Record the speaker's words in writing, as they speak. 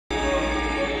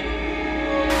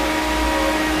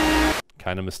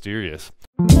kind of mysterious.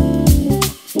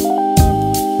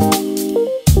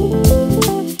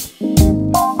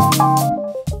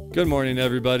 Good morning,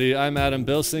 everybody. I'm Adam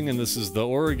Bilsing, and this is the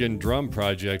Oregon Drum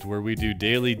Project, where we do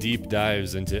daily deep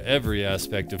dives into every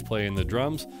aspect of playing the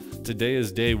drums. Today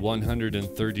is day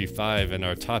 135, and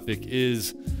our topic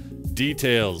is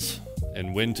details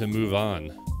and when to move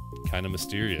on. Kind of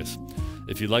mysterious.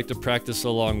 If you'd like to practice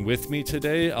along with me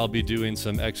today, I'll be doing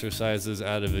some exercises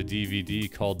out of a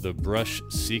DVD called The Brush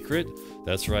Secret.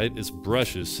 That's right, it's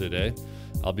brushes today.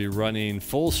 I'll be running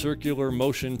full circular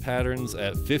motion patterns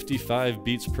at 55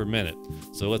 beats per minute.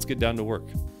 So let's get down to work.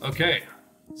 Okay,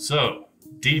 so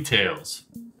details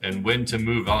and when to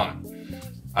move on.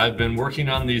 I've been working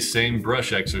on these same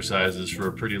brush exercises for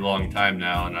a pretty long time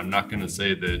now, and I'm not going to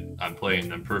say that I'm playing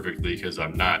them perfectly because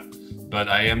I'm not, but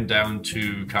I am down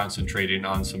to concentrating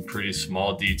on some pretty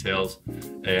small details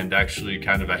and actually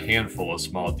kind of a handful of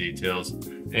small details.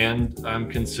 And I'm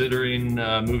considering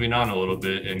moving on a little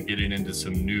bit and getting into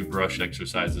some new brush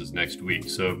exercises next week.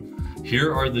 So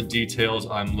here are the details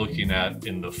I'm looking at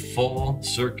in the full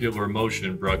circular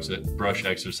motion brush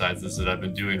exercises that I've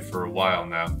been doing for a while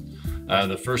now.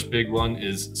 The first big one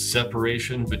is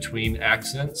separation between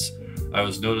accents. I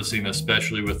was noticing,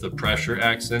 especially with the pressure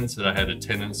accents, that I had a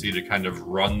tendency to kind of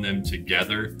run them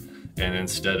together, and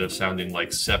instead of sounding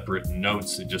like separate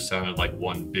notes, it just sounded like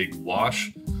one big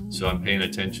wash. So I'm paying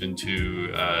attention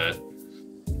to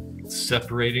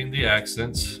separating the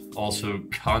accents, also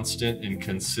constant and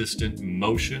consistent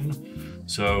motion.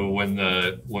 So when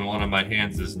one of my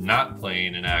hands is not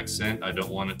playing an accent, I don't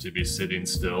want it to be sitting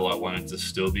still. I want it to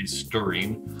still be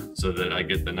stirring so that I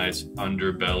get the nice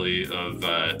underbelly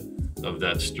of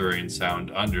that stirring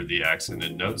sound under the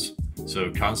accented notes.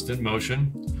 So constant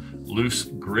motion. Loose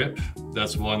grip,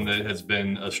 that's one that has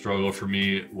been a struggle for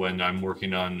me when I'm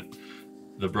working on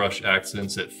the brush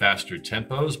accents at faster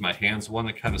tempos. My hands want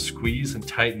to kind of squeeze and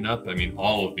tighten up. I mean,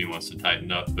 all of me wants to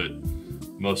tighten up, but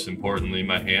most importantly,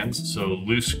 my hands. So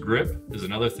loose grip is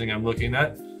another thing I'm looking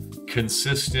at.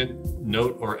 Consistent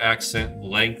note or accent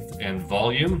length and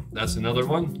volume, that's another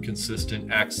one.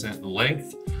 Consistent accent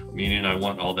length, meaning I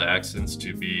want all the accents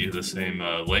to be the same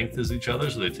length as each other,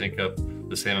 so they take up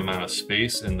the same amount of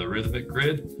space in the rhythmic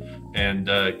grid. And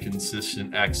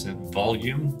consistent accent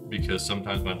volume, because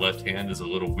sometimes my left hand is a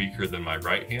little weaker than my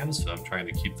right hand, so I'm trying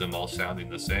to keep them all sounding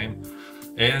the same.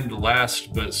 And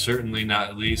last but certainly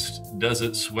not least, does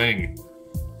it swing?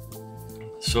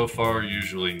 So far,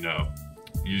 usually no.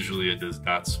 Usually it does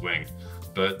not swing,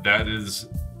 but that is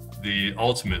the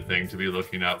ultimate thing to be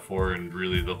looking out for, and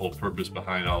really the whole purpose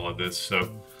behind all of this.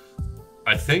 So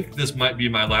I think this might be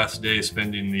my last day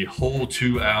spending the whole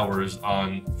 2 hours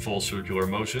on full circular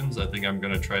motions. I think I'm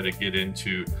going to try to get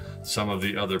into some of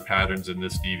the other patterns in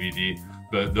this DVD,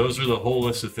 but those are the whole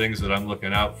list of things that I'm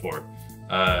looking out for.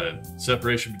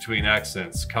 Separation between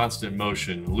accents, constant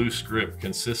motion, loose grip,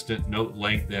 consistent note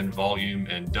length and volume,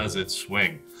 and does it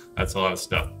swing? That's a lot of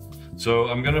stuff. So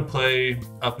I'm going to play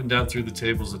up and down through the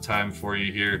tables of time for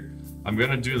you here. I'm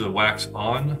going to do the wax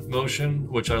on motion,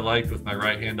 which I like with my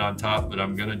right hand on top, but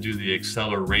I'm going to do the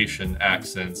acceleration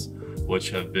accents, which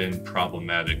have been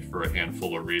problematic for a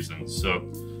handful of reasons. So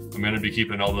I'm going to be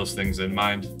keeping all those things in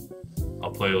mind.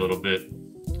 I'll play a little bit,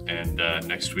 and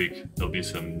next week there'll be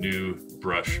some new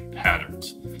brush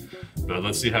patterns. But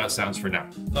let's see how it sounds for now.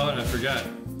 Oh, and I forgot,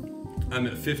 I'm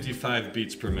at 55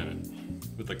 beats per minute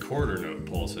with a quarter note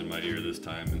pulse in my ear this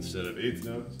time instead of eighth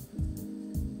notes,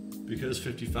 because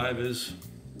 55 is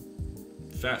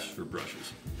fast for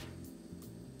brushes.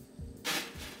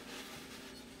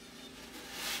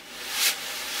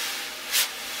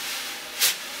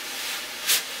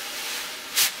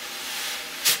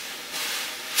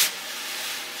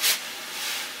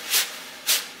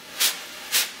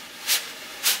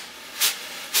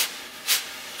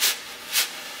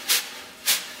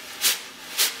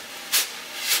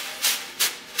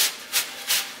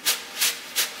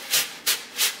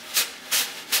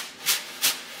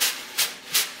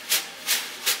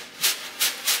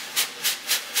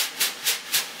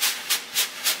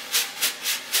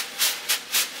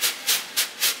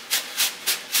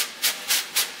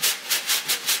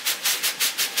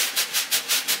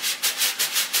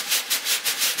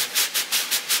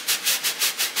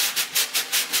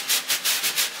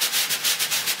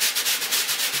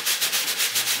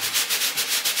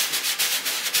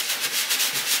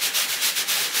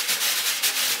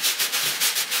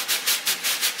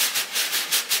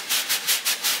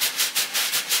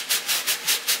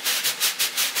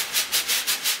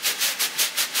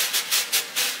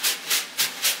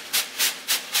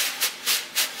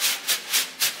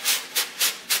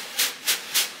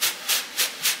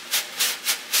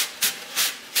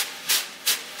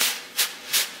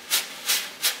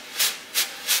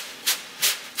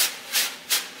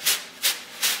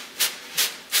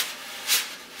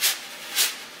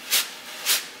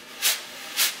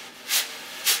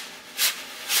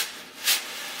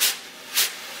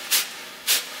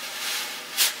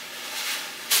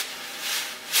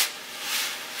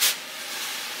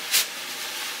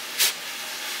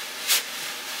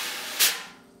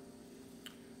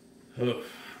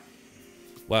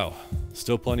 Wow,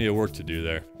 still plenty of work to do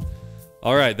there.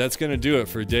 All right, that's going to do it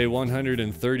for day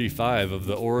 135 of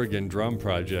the Oregon Drum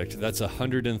Project. That's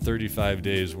 135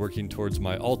 days working towards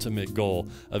my ultimate goal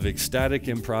of ecstatic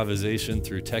improvisation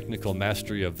through technical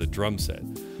mastery of the drum set,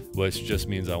 which just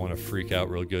means I want to freak out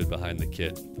real good behind the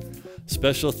kit.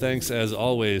 Special thanks, as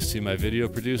always, to my video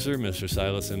producer, Mr.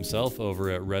 Silas himself, over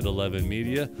at Red 11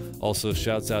 Media. Also,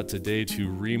 shouts out today to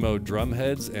Remo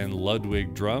Drumheads and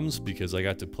Ludwig Drums, because I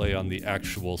got to play on the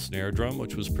actual snare drum,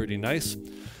 which was pretty nice.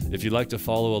 If you'd like to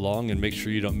follow along and make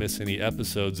sure you don't miss any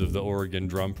episodes of the Oregon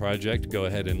Drum Project, go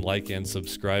ahead and like and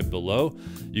subscribe below.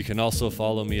 You can also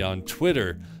follow me on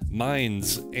Twitter,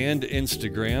 Minds, and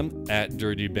Instagram at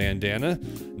Dirty Bandana.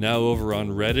 Now over on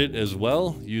Reddit as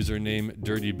well, username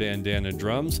Dirty Bandana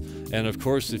Drums. And of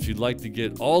course, if you'd like to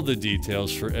get all the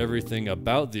details for everything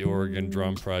about the Oregon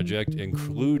Drum Project,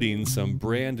 including some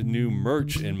brand new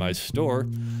merch in my store,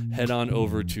 head on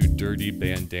over to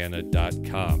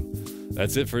dirtybandana.com.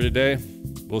 That's it for today.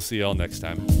 We'll see y'all next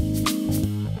time.